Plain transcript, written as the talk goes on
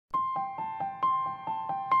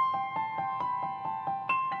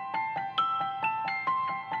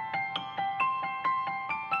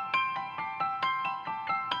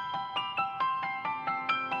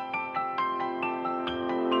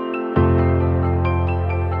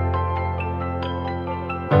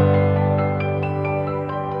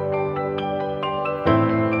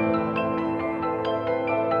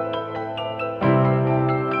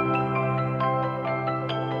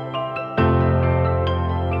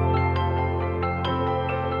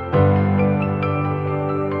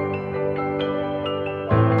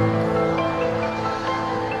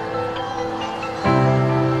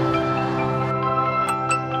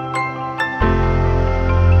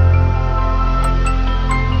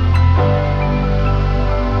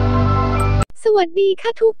วัสดีค่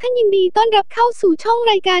ะทุกท่านยินดีต้อนรับเข้าสู่ช่อง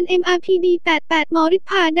รายการ MRPD 88หมอฤทธิ์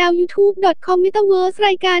ผ่าดาว YouTube.com Metaverse ร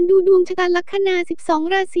ายการดูดวงชะตาลัคนา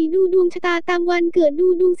12ราศีดูดวงชะตาตามวันเกิดดู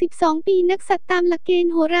ดวง12ปีนักษัตริย์ตามหลักเกณ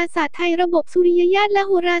ฑ์โหราศาสตร์ไทยระบบสุริยญาณและโ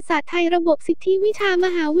หราศาสตร์ไทยระบบสิทธิวิชาม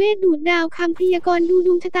หาเวทดูดดาวคำพยากรณ์ดูด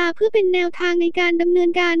วงชะตาเพื่อเป็นแนวทางในการดำเนิน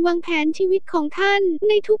การวางแผนชีวิตของท่าน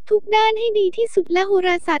ในทุกๆด้านให้ดีที่สุดและโหร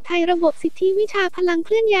าศาสตร์ไทยระบบสิทธิวิชาพลังเค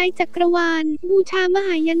ลื่อนย้ายจักรวาลบูชามห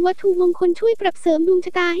ายันวัตถุมงคลช่วยปรับเสริมดวงช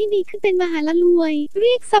ะตาให้ดีขึ้นเป็นมหาละรวยเ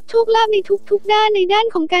รียกทรัพย์โชคลาภในทุกๆด้านในด้าน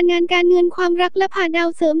ของการงานการเงินความรักและผ่าดาว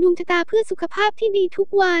เสริมดวงชะตาเพื่อสุขภาพที่ดีทุก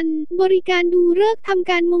วันบริการดูฤกษ์ทำ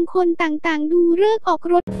การมงคลต่างๆดูฤกษ์ออก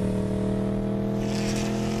รถ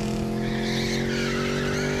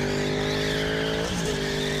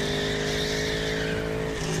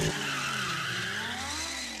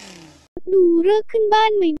ดูฤกษ์ขึ้นบ้า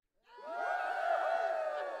นใหม่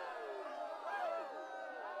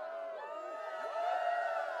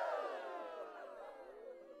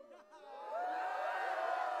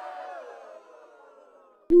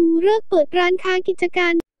ดูฤกษ์เปิดร้านค้ากิจกา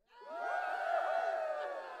ร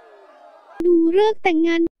ดูฤกษ์แต่งง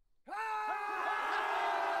าน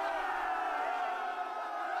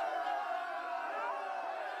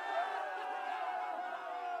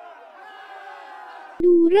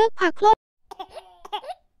ดูฤกษ์ผ่าคลอด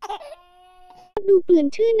ดูเปลี่ยน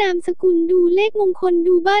ชื่อนามสกุลดูเลขมงคล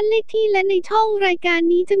ดูบ้านเลขที่และในช่องรายการ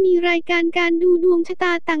นี้จะมีรายการการดูดวงชะต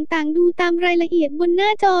าต่างๆดูตามรายละเอียดบนหน้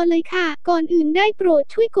าจอเลยค่ะก่อนอื่นได้โปรด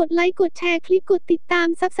ช่วยกดไลค์กดแชร์คลิปกดติดตาม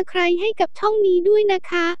Subscribe ให้กับช่องนี้ด้วยนะ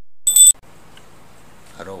คะ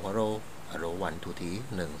ฮัลโหลวันทูที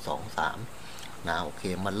1 2 3โอเค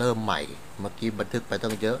มาเริ่มใหม่เมื่อกี้บันทึกไปต้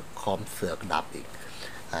องเยอะคอมเสือกดับอีก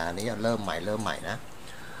นี้เริ่มใหม่นะ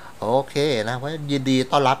โอเคนะเพราะยินดี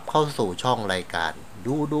ต้อนรับเข้าสู่ช่องรายการ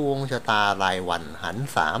ดูดวงชะตารายวันหัน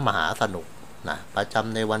ษามหาสนุกนะประจ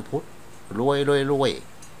ำในวันพุธรวย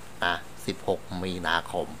นะ16 มีนา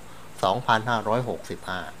คม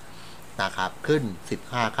 2565นะครับขึ้น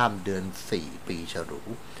15 ค่ำเดือน 4 ปีฉลู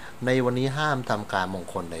ในวันนี้ห้ามทำการมง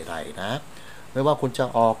คลใดๆนะไม่ว่าคุณจะ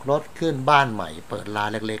ออกรถขึ้นบ้านใหม่เปิดร้าน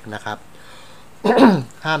เล็กๆนะครับ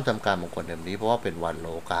ห้ามทำการมงคลแบบนี้เพราะว่าเป็นวันโล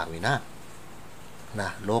กาวินาศน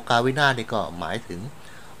ะโลกาวินาศนี่ก็หมายถึง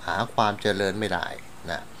หาความเจริญไม่ได้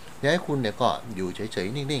นะอยากให้คุณเนี่ยก็อยู่เฉย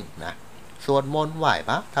ๆนิ่งๆนะสวดมนต์ไหว้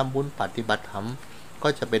พระทำบุญปฏิบัติธรรมก็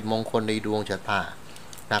จะเป็นมงคลในดวงชะตา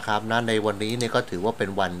นะครับนะในวันนี้เนี่ยก็ถือว่าเป็น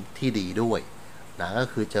วันที่ดีด้วยนะก็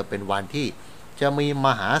คือจะเป็นวันที่จะมีม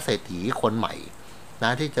หาเศรษฐีคนใหม่น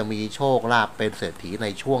ะที่จะมีโชคลาภเป็นเศรษฐีใน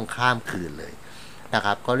ช่วงข้ามคืนเลยนะค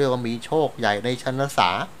รับก็เรียกว่ามีโชคใหญ่ในชนสา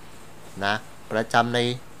นะประจำใน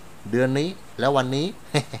เดือนนี้แล้ววันนี้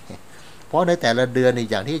เพราะในแต่ละเดือนนี่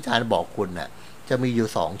อย่างที่อาจารย์บอกคุณน่ะจะมีอยู่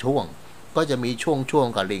2ช่วงก็จะมีช่วง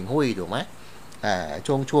กับลิงหุ้ยถูกไหม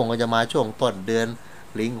ช่วงก็จะมาช่วงต้นเดือน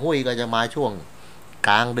ลิงหุ้ยก็จะมาช่วงก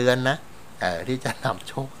ลางเดือนนะที่จะนำ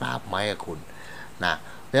โชคลาภมาให้คุณนะ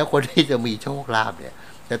แล้วคนที่จะมีโชคลาภเนี่ย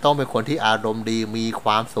จะต้องเป็นคนที่อารมณ์ดีมีคว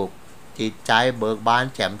ามสุขจิตใจเบิกบาน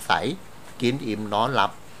แจ่มใสกินอิ่มนอนหลั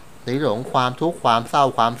บในเรื่องของความทุกข์ความเศร้า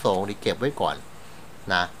ความโศกนี่เก็บไว้ก่อน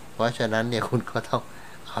นะเพราะฉะนั้นเนี่ยคุณก็ต้อง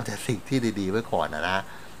เอาแต่สิ่งที่ดีๆไว้ก่อนนะ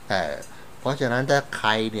เพราะฉะนั้นถ้าใคร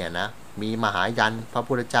เนี่ยนะมีมหายันพระ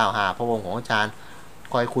พุทธเจ้าพระวงศ์ของอาจารย์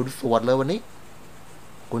คอยคุณสวดเลยวันนี้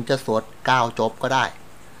คุณจะสวด9 จบก็ได้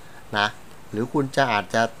นะหรือคุณจะอาจ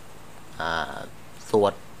จะสว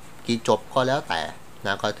ดกี่จบก็แล้วแต่น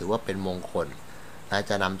ะก็ถือว่าเป็นมงคลนะ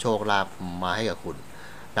จะนำโชคลาภมาให้กับคุณ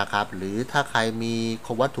นะครับหรือถ้าใครมี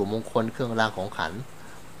วัตถุมงคลเครื่องรางของขลัง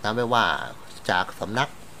นะไม่ว่าจากสำนัก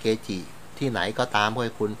เกจิที่ไหนก็ตามใ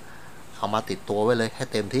ห้คุณเอามาติดตัวไว้เลยให้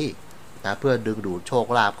เต็มที่นะเพื่อดึงดูดโชค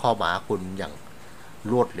ลาภเข้ามาคุณอย่าง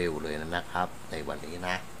รวดเร็วเลยนะครับในวันนี้น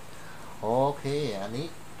ะโอเคอันนี้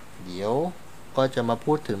เดี๋ยวก็จะมา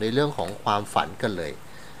พูดถึงในเรื่องของความฝันกันเลย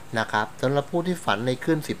นะครับสำหรับผู้ที่ฝันใน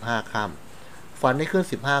คืน15 ค่ำฝันในคืน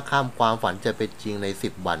15 ค่ำความฝันจะเป็นจริงใน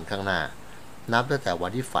10 วันข้างหน้านับตั้งแต่วั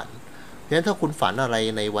นที่ฝันเพราะฉะนั้นถ้าคุณฝันอะไร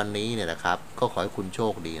ในวันนี้เนี่ยนะครับก็ขอให้คุณโช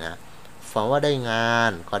คดีนะฝันว่าได้งา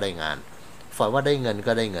นก็ได้งานฝันว่าได้เงิน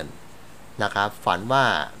ก็ได้เงินนะครับฝันว่า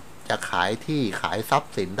จะขายที่ขายทรัพ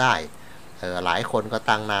ย์สินได้หลายคนก็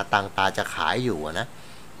ตั้งหน้าตั้งตาจะขายอยู่นะ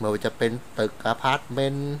ไม่ว่าจะเป็นตึกอพาร์ตเม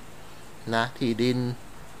นต์นะที่ดิน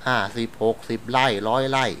50-60 ไร่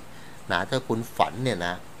100 ไร่นะถ้าคุณฝันเนี่ยน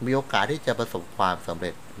ะมีโอกาสที่จะประสบความสำเ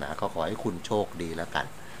ร็จนะก็ขอให้คุณโชคดีแล้วกัน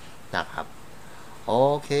นะครับโอ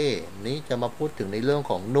เคนี้จะมาพูดถึงในเรื่อง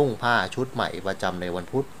ของนุ่งผ้าชุดใหม่ประจำในวัน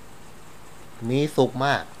พุธมีสุขม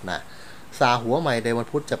ากนะสาหัวใหม่ในวัน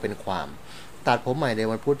พุธจะเป็นความตัดผมใหม่ใน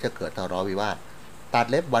วันพุธจะเกิดทะเลาะวิวาท ตัด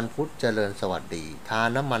เล็บวันพุธเจริญสวัสดีทาน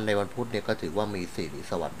น้ำมันในวันพุธเนี่ยก็ถือว่ามีสิริ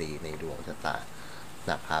สวัสดีในดวงชะตา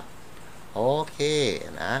นะครับโอเค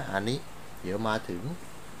นะอันนี้เดี๋ยวมาถึง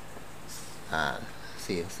เ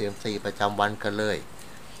สียงเซียมซีประจำวันกันเลย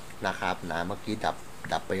นะครับนะเมื่อกี้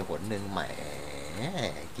ดับไปหนหนึ่งแหม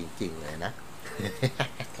จริงๆเลยนะ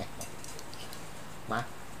มา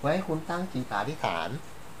ไว้ให้คุณตั้งจิตอธิษฐาน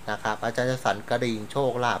นะครับอาจารย์จะสั่นกระดิ่งโช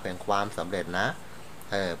คลาภแห่งความสำเร็จนะ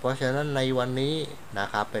เพราะฉะนั้นในวันนี้นะ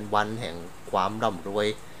ครับเป็นวันแห่งความร่ำรวย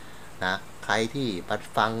นะใครที่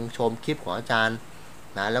ฟังชมคลิปของอาจารย์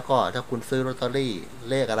นะแล้วก็ถ้าคุณซื้อลอตเตอรี่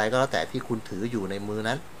เลขอะไรก็แล้วแต่ที่คุณถืออยู่ในมือ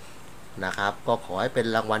นั้นนะครับก็ขอให้เป็น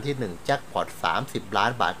รางวัลที่1แจ็คพอต30 ล้า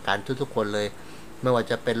นบาทกันทุกๆคนเลยไม่ว่า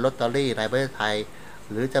จะเป็นลอตเตอรี่ในประเทศไทย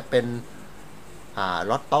หรือจะเป็น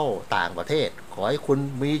ลอตโต้ต่างประเทศขอให้คุณ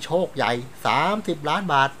มีโชคใหญ่30 ล้าน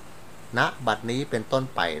บาทณบัดนี้เป็นต้น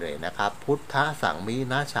ไปเลยนะครับพุทธสังมี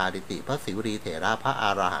นาชาดิติพระศิวลีเถระพระอ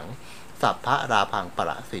รหังสัพพะราพังปร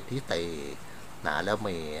ะสิทธิเตนะแล้วเม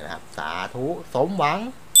นะครับสาธุสมหวัง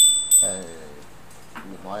เ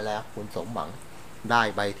รียบร้อยแล้วคุณสมหวังได้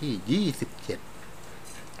ใบที่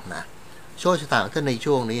27นะโชคชะตาของท่านใน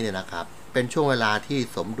ช่วงนี้เนี่ยนะครับเป็นช่วงเวลาที่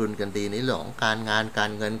สมดุลกันดีในเรื่องของการงานกา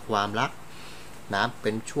รเงินความรักนะเป็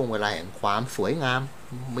นช่วงเวลาแห่งความสวยงาม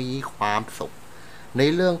มีความสุขใน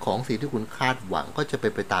เรื่องของสิ่งที่คุณคาดหวังก็จะเป็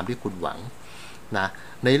นไปตามที่คุณหวังนะ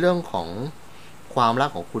ในเรื่องของความรัก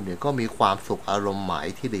ของคุณเนี่ยก็มีความสุขอารมณ์หมาย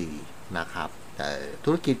ที่ดีนะครับแต่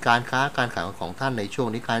ธุรกิจการค้าการขายของท่านในช่วง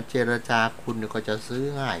นี้การเจรจาคุณก็จะซื้อ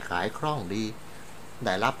ง่ายขายคล่องดีไ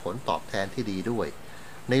ด้รับผลตอบแทนที่ดีด้วย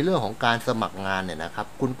ในเรื่องของการสมัครงานเนี่ยนะครับ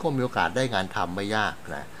คุณก็มีโอกาสได้งานทำไม่ยาก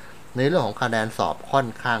นะในเรื่องของคะแนนสอบค่อน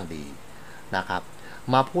ข้างดีนะครับ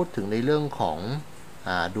มาพูดถึงในเรื่องของ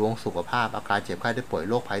ดวงสุขภาพอาการเจ็บไข้ได้ป่วย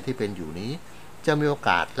โรคภัยที่เป็นอยู่นี้จะมีโอ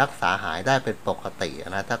กาสรักษาหายได้เป็นปกติ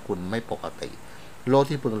นะถ้าคุณไม่ปกติโรค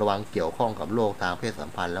ที่พึงระวังเกี่ยวข้องกับโรคทางเพศสัม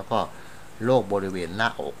พันธ์แล้วก็โรคบริเวณหน้า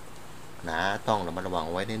อกนะต้องระมัดระวัง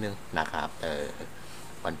ไว้นิดนึงนะครับ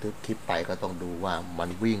บันทึกคลิปไปก็ต้องดูว่ามัน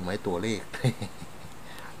วิ่งไหมตัวเลข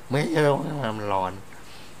ไม่ใช่มันร้อน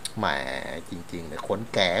แหมจริงๆเลยคน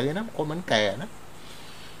แก่เลยนะคนมันแก่นะ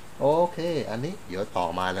โอเคอันนี้เดี๋ยวต่อ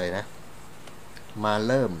มาเลยนะมา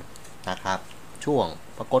เริ่มนะครับช่วง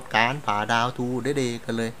ปรากฏการณ์ผ่าดาวทูเดย์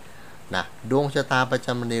กันเลยนะดวงชะตาประจ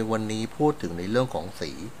ำในวันนี้พูดถึงในเรื่องของ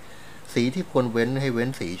สีที่ควรเว้นให้เว้น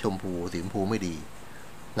สีชมพูสีชมพูไม่ดี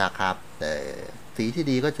นะครับแต่สีที่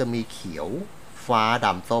ดีก็จะมีเขียวฟ้าด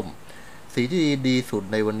ำส้มสีที่ดีสุด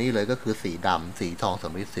ในวันนี้เลยก็คือสีดำสีทองส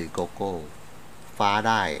มิธสีโกโก้ฟ้าไ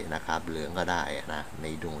ด้นะครับเหลืองก็ได้นะใน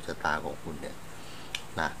ดวงชะตาของคุณเนี่ย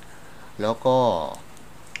นะแล้วก็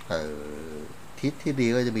ทิศที่ดี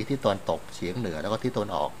ก็จะมีที่ตะวันตกเฉียงเหนือแล้วก็ที่ตะวั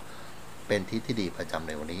นออกเป็นทิศที่ดีประจำใ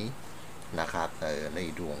นวันนี้นะครับใน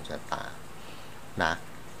ดวงชะตานะ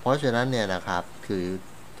เพราะฉะนั้นเนี่ยนะครับคือ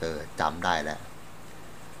จำได้แล้ว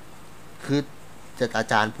คืออา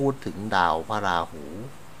จารย์พูดถึงดาวพระราหู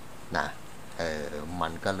นะมั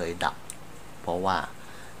นก็เลยดับเพราะว่า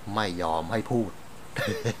ไม่ยอมให้พูด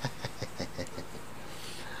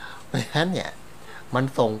เพราะฉะนั้นเนี่ยมัน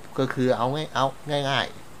ส่งก็คือเอาง่าย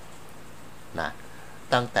ๆนะ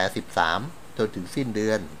ตั้งแต่13จนถึงสิ้นเดื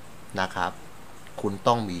อนนะครับคุณ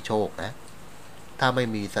ต้องมีโชคนะถ้าไม่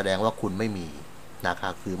มีแสดงว่าคุณไม่มีนะครั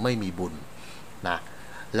บคือไม่มีบุญนะ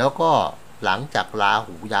แล้วก็หลังจากรา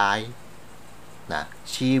หูย้ายนะ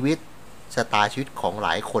ชีวิตชะตาชีวิตของหล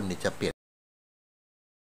ายคนเนี่ยจะเปลี่ยน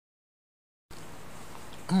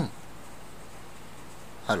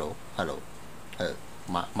ฮัลโหล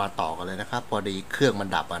มาต่อกันเลยนะครับพอดีเครื่องมัน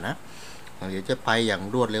ดับนะเดี๋ยวจะไปอย่าง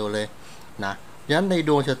รวดเร็วเลยนะยันในด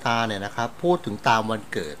วงชะตาเนี่ยนะครับพูดถึงตามวัน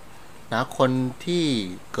เกิดนะคนที่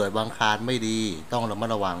เกิดวันอังคารไม่ดีต้องระมัด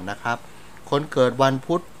ระวังนะครับคนเกิดวัน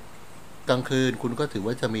พุธกลางคืนคุณก็ถือ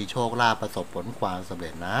ว่าจะมีโชคลาภประสบผลความสำเร็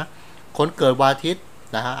จนะคนเกิดวันอาทิตย์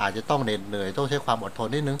นะฮะอาจจะต้องเหนื่อยต้องใช้ความอดทน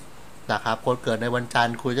นิดนึงนะครับคนเกิดในวันจันท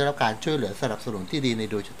ร์คุณจะรับการช่วยเหลือสนับสนุนที่ดีใน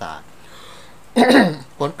ดวงชะตา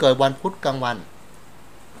คนเกิดวันพุธกลางวัน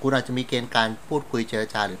คุณอาจจะมีเกณฑ์การพูดคุยเจร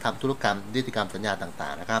จาหรือทำธุรกรรมนิติกรรมสัญญาต่า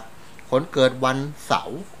งๆนะครับคนเกิดวันเสา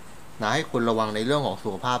ร์นะให้คุณระวังในเรื่องของสุ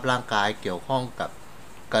ขภาพร่างกายเกี่ยวข้องกับ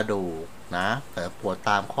กระดูกนะแต่ปวด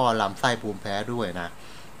ตามข้อลำไส้ภูมิแพ้ด้วยนะ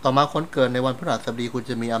ต่อมาคนเกิดในวันพฤหัสบดีคุณ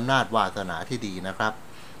จะมีอำนาจวาสนาที่ดีนะครับ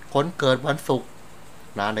คนเกิดวันศุกร์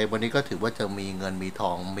นะในวันนี้ก็ถือว่าจะมีเงินมีท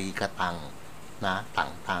องมีกระตังนะ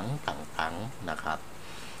ต่างนะครับ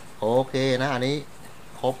โอเคนะอันนี้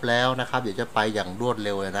ครบแล้วนะครับเดี๋ยวจะไปอย่างรวดเ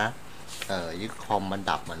ร็วเลยนะยิ่งคอมมัน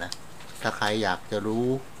ดับมานะถ้าใครอยากจะรู้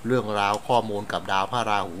เรื่องราวข้อมูลกับดาวพระ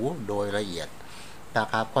ราหูโดยละเอียดนะ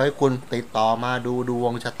ครับขอให้คุณติดต่อมาดูดว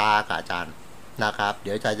งชะตากับอาจารย์นะครับเ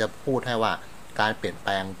ดี๋ยวอาจารย์จะพูดให้ว่า การเปลี่ยนแป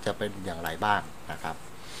ลงจะเป็นอย่างไรบ้างนะครับ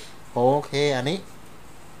โอเคอันนี้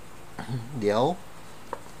เดี๋ยว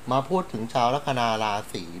มาพูดถึงชาวลัคนารา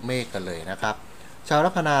ศีเมษกันเลยนะครับชาว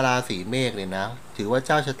ลัคนาราศีเมษเนี่ยนะถือว่าเ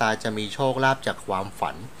จ้าชะตาจะมีโชคลาภจากความ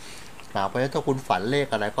ฝันเพราะฉะนั้นถ้าคุณฝันเลข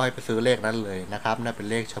อะไรก็ให้ไปซื้อเลขนั้นเลยนะครับนั่นเป็น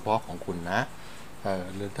เลขเฉพาะของคุณนะ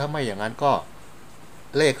หรือถ้าไม่อย่างนั้นก็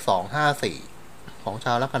เลข254ของช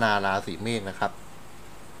าวลัคนาราศีเมษนะครับ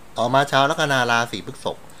ต่อมาชาวลัคนาราศีพฤษ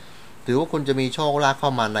ภถือว่าคุณจะมีโชคลาภเข้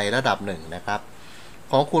ามาในระดับหนึ่งนะครับ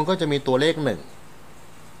ของคุณก็จะมีตัวเลข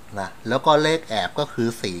1นะแล้วก็เลขแอบก็คือ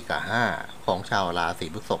4กับ5ของชาวราศี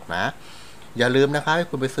พฤษภนะอย่าลืมนะครับให้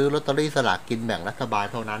คุณไปซื้อลอตเตอรี่สลากกินแบ่งรัฐบาล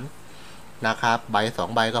เท่านั้นนะครับใบ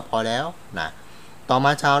2ใบก็พอแล้วนะต่อม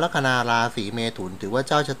าชาวลัคนาราศีเมถุนถือว่า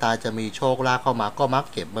เจ้าชะตาจะมีโชคลาภเข้ามาก็มัก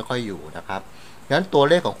เก็บไม่ค่อยอยู่นะครับงั้นตัว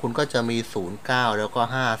เลขของคุณก็จะมี09แล้วก็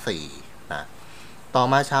54นะต่อ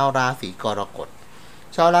มาชาวราศีกรกฎ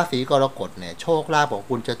ชาวราศีกรกฎเนี่ยโชคลาภของ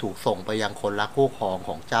คุณจะถูกส่งไปยังคนรักคู่ครองข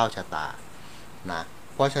องเจ้าชะตานะ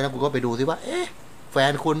เพราะฉะนั้นคุณก็ไปดูซิว่าแฟ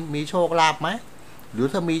นคุณมีโชคลาภไหมหรือ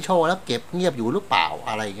ถ้ามีโชคแล้วเก็บเงียบอยู่หรือเปล่า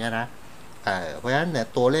อะไรอย่างเงี้ยนะเพราะฉะนั้นเนี่ย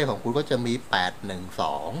ตัวเลขของคุณก็จะมี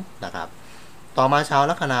812นะครับต่อมาชาว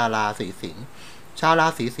ลัคนาราศีสิงห์ชาวรา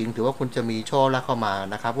ศีสิงห์ถือว่าคุณจะมีโชคลาภเข้ามา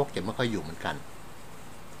นะครับว่าเก็บไม่ค่อยอยู่เหมือนกัน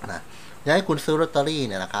นะอยากให้คุณซื้อลอตเตอรี่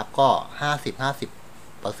เนี่ยนะครับก็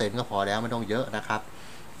50% ก็พอแล้วไม่ต้องเยอะนะครับ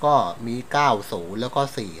ก็มี90แล้วก็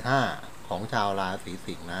45ของชาวราศี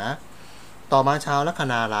สิงห์นะต่อมาชาวลัค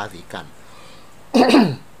นาราศีกัน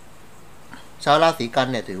ชาวราศีกัน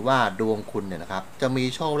เนี่ยถือว่าดวงคุณเนี่ยนะครับจะมี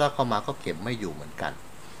โชคลาภเข้ามาก็เก็บไม่อยู่เหมือนกัน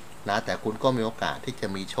นะแต่คุณก็มีโอกาสที่จะ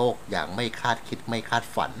มีโชคอย่างไม่คาดคิดไม่คาด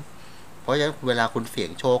ฝันเพราะฉะนั้นเวลาคุณเสี่ย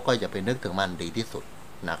งโชคก็อย่าไปนึกถึงมันดีที่สุด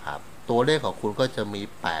นะครับตัวเลขของคุณก็จะมี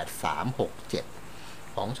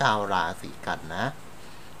8367ของชาวราศีกันนะ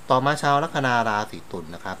ต่อมาชาวลัคนาราศีตุล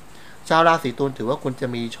นะครับชาวราศีตุลถือว่าคุณจะ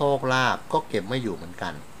มีโชคลาภก็เก็บไม่อยู่เหมือนกั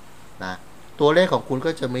นนะตัวเลขของคุณ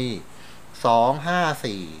ก็จะมี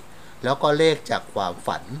254แล้วก็เลขจากความ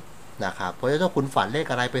ฝันนะครับเพราะฉะนั้นถ้าคุณฝันเลข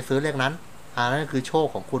อะไรไปซื้อเลขนั้นนั่นคือโชค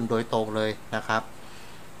ของคุณโดยตรงเลยนะครับ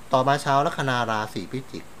ต่อมาชาวลัคนาราศีพิ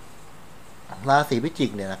จิกราศีพิจิ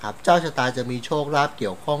กเนี่ยนะครับเจ้าชะตาจะมีโชคลาภเ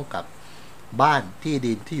กี่ยวข้องกับบ้านที่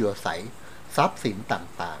ดินที่อยู่อาศัยทรัพย์สิน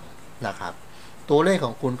ต่างๆนะครับตัวเลขข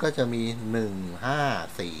องคุณก็จะมี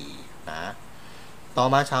154นะต่อ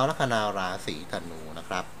มาชาวลัคนาราศีธนูนะ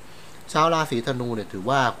ครับชาวราศีธนูเนี่ยถือ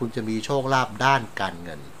ว่าคุณจะมีโชคลาภด้านการเ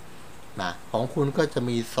งินนะของคุณก็จะ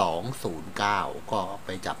มี209ก็ไป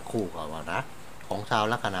จับคู่กันว่านะของชาว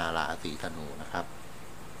ลัคนาราศีธนูนะครับ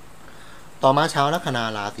ต่อมาชาวลัคนา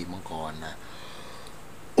ราศีมังกรนะ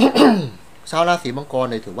ชาวราศีมังกร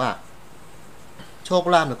เนี่ยถือว่าโชค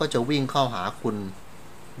ลาภมันก็จะวิ่งเข้าหาคุณ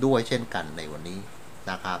ด้วยเช่นกันในวันนี้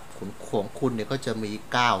นะครับของคุณเนี่ยก็จะมี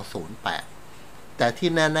908แต่ที่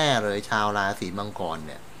แน่ๆเลยชาวราศีมังกรเ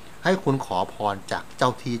นี่ยให้คุณขอพรจากเจ้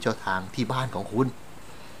าที่เจ้าทางที่บ้านของคุณ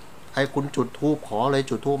ให้คุณจุดธูปขอเลย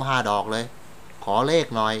จุดธูป5 ดอกเลยขอเลข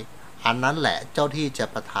หน่อยอันนั้นแหละเจ้าที่จะ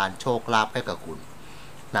ประทานโชคลาภให้กับคุณ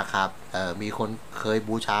นะครับมีคนเคย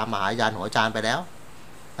บูชามหายันหัวจานไปแล้ว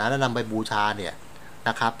นะแล้วนำไปบูชาเนี่ยน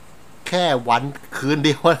ะครับแค่วันคืนเ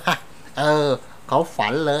ดียวนะเขาฝั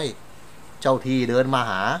นเลยเจ้าที่เดินมา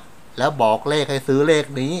หาแล้วบอกเลขให้ซื้อเลข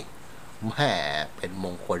นี้แหมเป็นม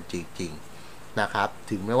งคลจริงๆนะครับ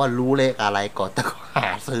ถึงแม้ว่ารู้เลขอะไรก่อนแต่ก็หา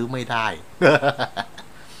ซื้อไม่ได้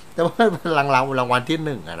แต่ว่าเป็นรางวัลที่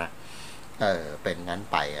1นะเป็นงั้น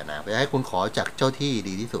ไปนะไปให้คุณขอจากเจ้าที่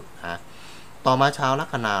ดีที่สุดนะต่อมาชาวลั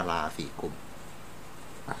คนาราศีกุม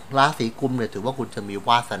ราศีกุมเนี่ยถือว่าคุณจะมีว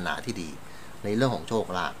าสนาที่ดีในเรื่องของโชค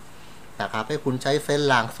ลาภนะครับให้คุณใช้เส้น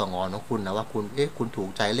ลางสงอนของคุณนะว่าคุณถูก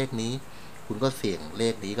ใจเลขนี้คุณก็เสี่ยงเล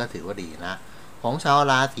ขนี้ก็ถือว่าดีนะของชาว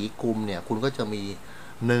ราศีกุมเนี่ยคุณก็จะมี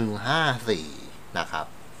154นะครับ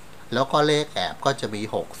แล้วก็เลขแอบก็จะมี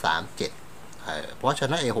637เพราะฉะ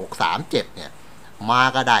นั้น637เนี่ยมา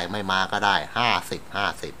ก็ได้ไม่มาก็ได้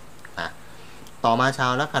50นะต่อมาชา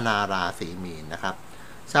วลัคนาราศีมีนนะครับ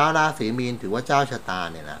ชาวราศีมีนถือว่าเจ้าชะตา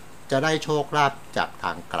เนี่ยนะจะได้โชคลาภจากท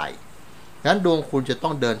างไกลงั้นดวงคุณจะต้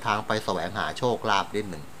องเดินทางไปแสวงหาโชคลาภนิด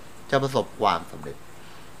หนึ่งจะประสบความสำเร็จ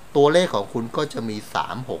ตัวเลขของคุณก็จะมี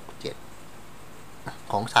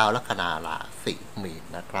367ของชาวลัคนาราศีมีน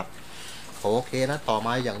นะครับโอเคนะต่อม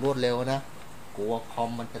าอย่างรวดเร็วนะกลัวคอม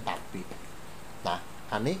มันจะดับปิดนะ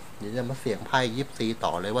อันนี้เดี๋ยวจะมาเสี่ยงไพ่ยิปซีต่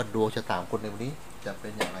อเลยว่าดวงชะตาของคุณในวันนี้จะเป็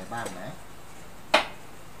นอย่างไรบ้างนะ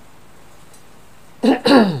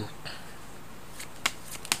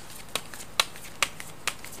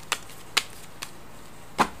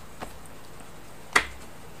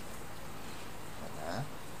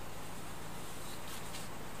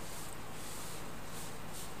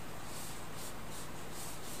โ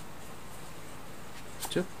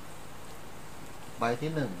ใบ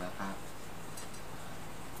ที่1นะครับ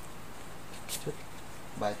ชุด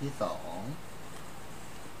ใบที่2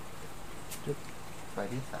ชุดใบ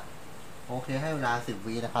ที่3โอเคให้เวลา10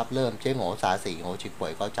 วินะครับเริ่มเจ๊งโหสาสีโหฉิกป่ว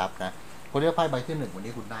ยก็จับนะคนเรียกไพ่ใบที่1วัน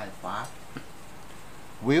นี้คุณได้ฟ้า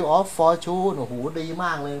Wheel of Fortune โอ้โหดีม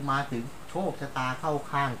ากเลยมาถึงโชคชะตาเข้า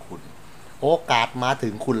ข้างคุณโอกาสมาถึ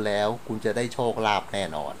งคุณแล้วคุณจะได้โชคลาภแน่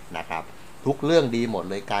นอนนะครับทุกเรื่องดีหมด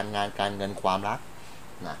เลยการงานการเงินความรัก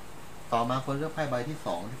นะต่อมาคนเลือกไพ่ใบที่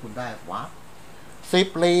2ที่คุณได้ว้า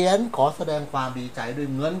10 เหรียญขอแสดงความดีใจด้วย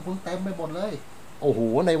เงินคุณเต็มไปหมดเลยโอ้โห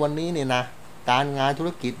ในวันนี้เนี่ยนะการงานธุร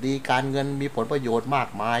กิจดีการเงินมีผลประโยชน์มาก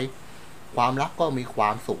มายความรักก็มีควา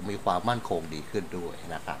มสุขมีความมั่นคงดีขึ้นด้วย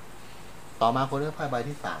นะครับต่อมาคนเลือกไพ่ใบ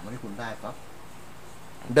ที่3ที่คุณได้ครับ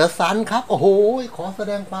เดอะซันครับโอ้โหขอแส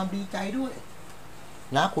ดงความดีใจด้วย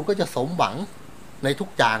นะคุณก็จะสมหวังในทุก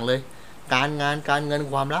อย่างเลยการงานการเงิน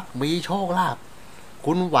ความรักมีโชคลาภ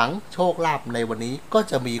คุณหวังโชคลาภในวันนี้ก็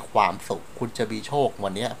จะมีความสุขคุณจะมีโชควั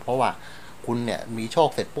นนี้เพราะว่าคุณเนี่ยมีโชค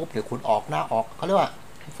เสร็จปุ๊บเดี๋ยวคุณออกหน้าออกเขาเรียกว่า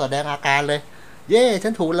แสดงอาการเลยเย่ฉั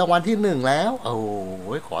นถูกรางวัลที่1แล้วโอ้โห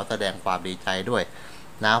ขอแสดงความดีใจด้วย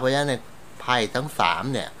นะเพราะฉะนั้นเนี่ยไพ่ทั้ง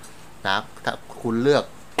3เนี่ยนะถ้าคุณเลือก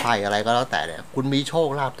ไพ่อะไรก็แล้วแต่เนี่ยคุณมีโชค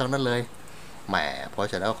ลาภทั้งนั้นเลยแหมเพราะ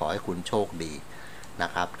ฉะนั้นขอให้คุณโชคดีนะ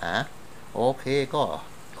ครับนะโอเคก็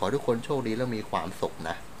ขอทุกคนโชคดีแล้วมีความสุข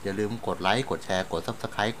นะอย่าลืมกดไลค์กดแชร์กด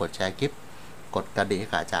Subscribe กดแชร์คลิปกดกระดิ่งให้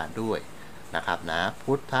อาจารย์ด้วยนะครับนะ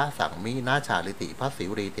พุทธสังมินาชาลิติพระสิ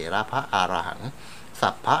วรีเถระพระอารหังสั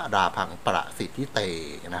พพะราพังประสิทธิเต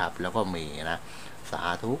นะครับแล้วก็มีนะสา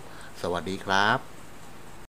ธุสวัสดีครับ